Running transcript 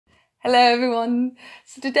Hello everyone!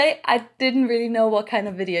 So today I didn't really know what kind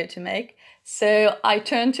of video to make, so I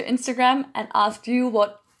turned to Instagram and asked you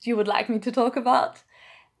what you would like me to talk about.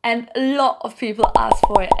 And a lot of people asked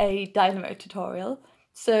for a Dynamo tutorial,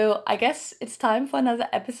 so I guess it's time for another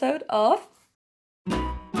episode of...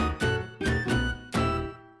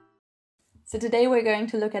 So today we're going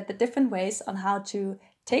to look at the different ways on how to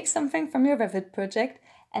take something from your Revit project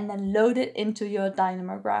and then load it into your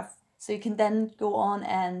Dynamo graph. So you can then go on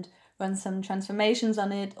and run some transformations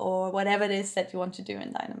on it or whatever it is that you want to do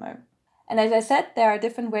in Dynamo. And as I said, there are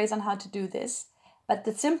different ways on how to do this, but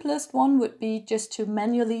the simplest one would be just to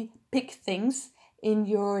manually pick things in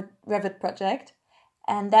your Revit project,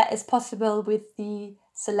 and that is possible with the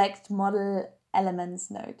Select Model Elements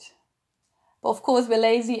node. But of course we're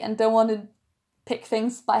lazy and don't want to pick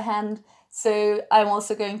things by hand, so I'm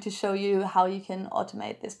also going to show you how you can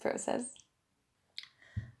automate this process.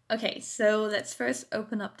 Okay, so let's first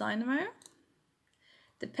open up Dynamo.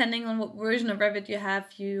 Depending on what version of Revit you have,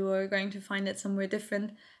 you are going to find it somewhere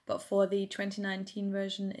different, but for the 2019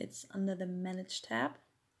 version, it's under the Manage tab.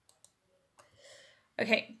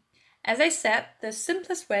 Okay, as I said, the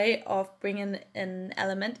simplest way of bringing an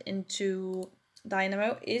element into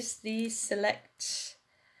Dynamo is the Select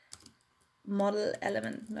Model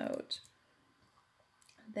Element node.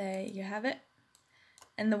 There you have it.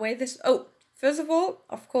 And the way this... first of all,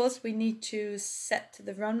 of course, we need to set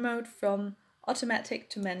the run mode from automatic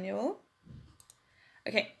to manual.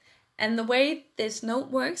 Okay, and the way this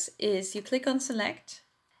node works is you click on select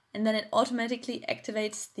and then it automatically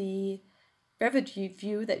activates the Revit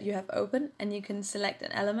view that you have open, and you can select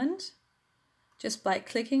an element just by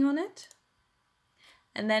clicking on it.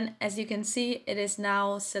 And then, as you can see, it is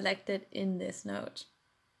now selected in this node.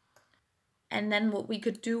 And then what we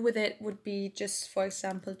could do with it would be just, for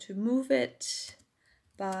example, to move it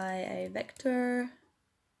by a vector.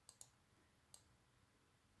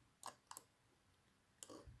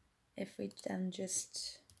 If we then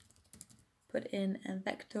just put in a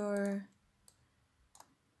vector.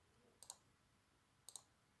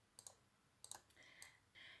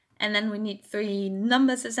 And then we need 3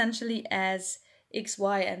 numbers essentially as X,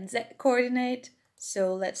 Y, and Z coordinate.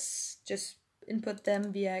 So let's just input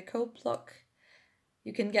them via a code block.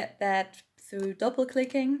 You can get that through double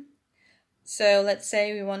clicking. So let's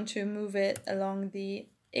say we want to move it along the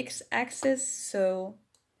X axis. So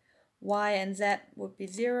Y and Z would be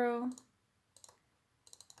 0.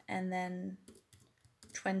 And then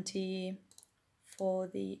 20 for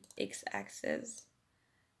the X axis.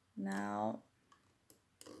 Now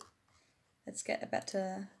let's get a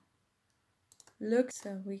better look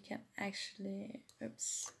so we can actually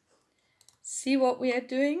see what we are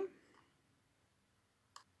doing.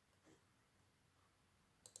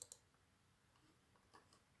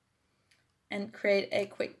 And create a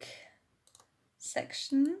quick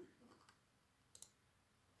section.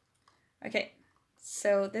 Okay,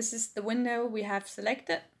 so this is the window we have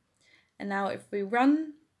selected. And now if we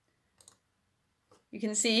run, you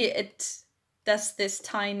can see it does this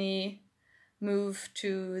tiny move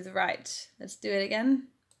to the right. Let's do it again.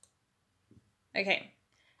 Okay,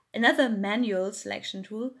 another manual selection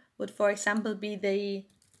tool would, for example, be the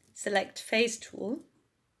Select Face tool.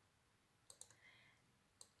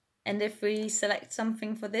 And if we select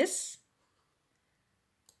something for this,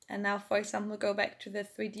 and now, for example, go back to the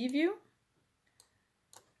 3D view,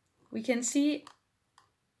 we can see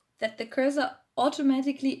that the cursor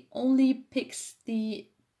automatically only picks the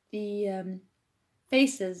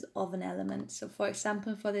faces of an element. So for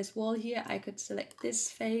example, for this wall here, I could select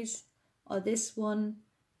this face or this one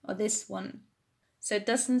or this one. So it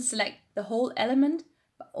doesn't select the whole element,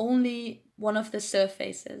 but only one of the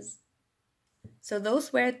surfaces. So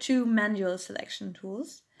those were 2 manual selection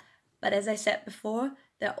tools. But as I said before,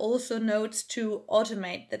 there are also nodes to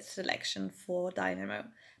automate that selection for Dynamo.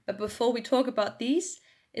 But before we talk about these,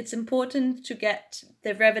 it's important to get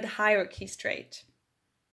the Revit hierarchy straight.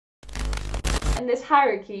 And this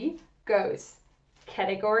hierarchy goes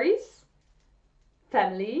categories,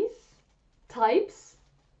 families, types,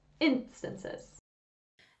 instances.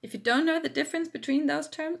 If you don't know the difference between those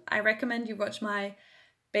terms, I recommend you watch my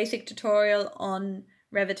basic tutorial on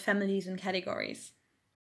Revit families and categories.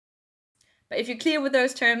 But if you're clear with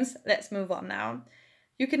those terms, let's move on now.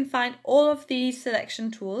 You can find all of these selection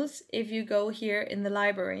tools if you go here in the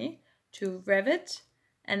library to Revit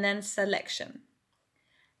and then Selection.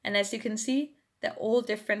 And as you can see, they're all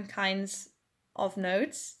different kinds of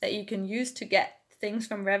nodes that you can use to get things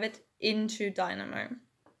from Revit into Dynamo.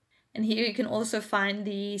 And here you can also find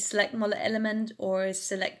the Select Model Element or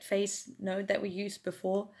Select Face node that we used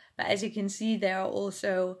before. But as you can see, there are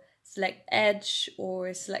also select edge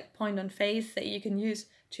or select point on face that you can use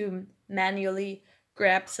to manually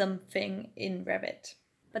grab something in Revit.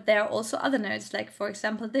 But there are also other nodes, like for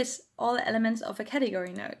example this, all elements of a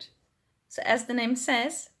category node. So as the name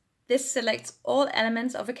says, this selects all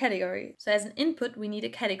elements of a category. So as an input, we need a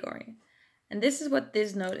category. And this is what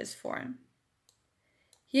this node is for.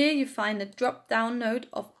 Here you find a drop-down node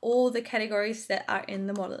of all the categories that are in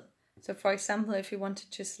the model. So for example, if you wanted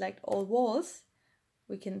to select all walls,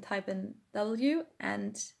 we can type in W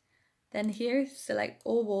and then here select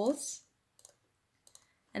all walls.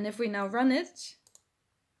 And if we now run it,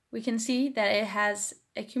 we can see that it has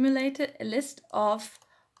accumulated a list of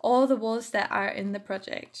all the walls that are in the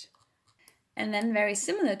project. And then very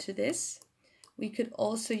similar to this, we could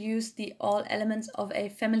also use the all elements of a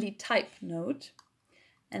family type node.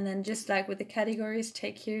 And then just like with the categories,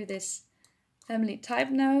 take here this family type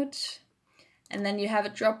node. And then you have a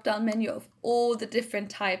drop-down menu of all the different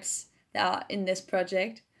types that are in this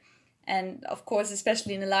project. And of course,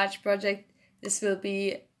 especially in a large project, this will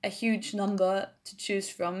be a huge number to choose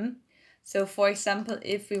from. So for example,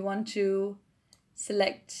 if we want to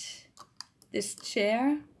select this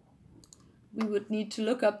chair, we would need to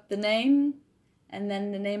look up the name and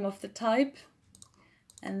then the name of the type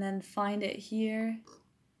and then find it here.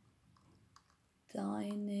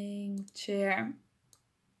 Dining chair.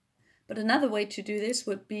 But another way to do this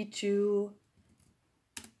would be to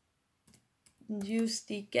use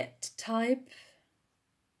the get type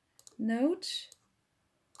node,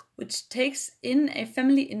 which takes in a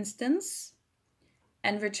family instance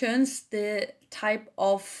and returns the type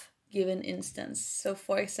of given instance. So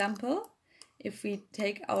for example, if we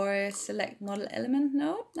take our select model element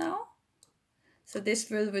node now, so this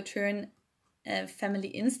will return a family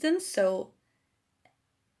instance, so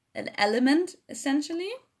an element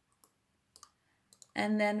essentially,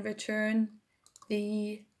 and then return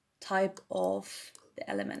the type of the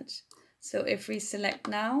element. So if we select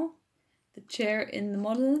now the chair in the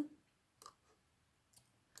model,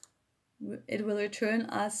 it will return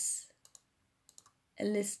us a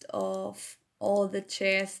list of all the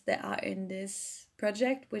chairs that are in this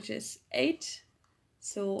project, which is 8.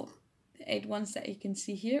 So the 8 ones that you can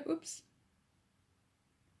see here, oops.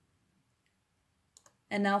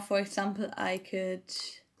 And now, for example, I could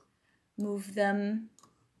move them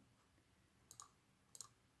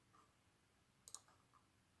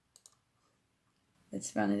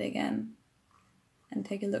let's run it again and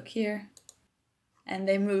take a look here. And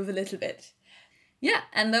they move a little bit. Yeah,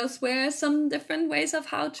 and those were some different ways of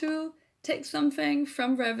how to take something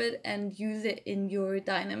from Revit and use it in your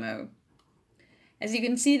Dynamo. As you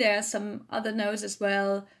can see, there are some other nodes as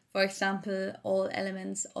well. For example, all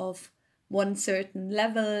elements of one certain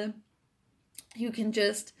level. You can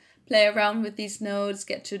just play around with these nodes,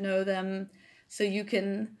 get to know them, so you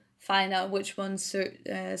can find out which one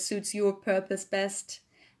suits your purpose best.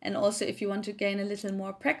 And also, if you want to gain a little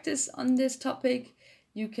more practice on this topic,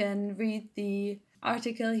 you can read the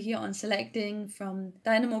article here on selecting from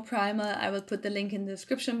Dynamo Primer. I will put the link in the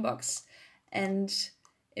description box. And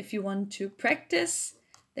if you want to practice,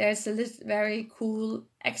 there's a very cool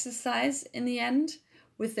exercise in the end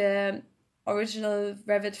with the original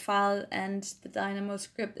Revit file and the Dynamo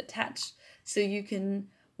script attached. So you can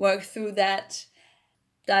work through that.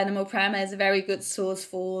 Dynamo Primer is a very good source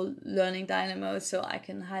for learning Dynamo, so I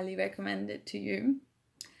can highly recommend it to you.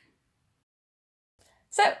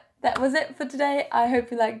 So that was it for today. I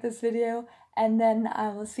hope you liked this video, and then I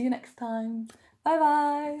will see you next time. Bye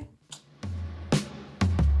bye!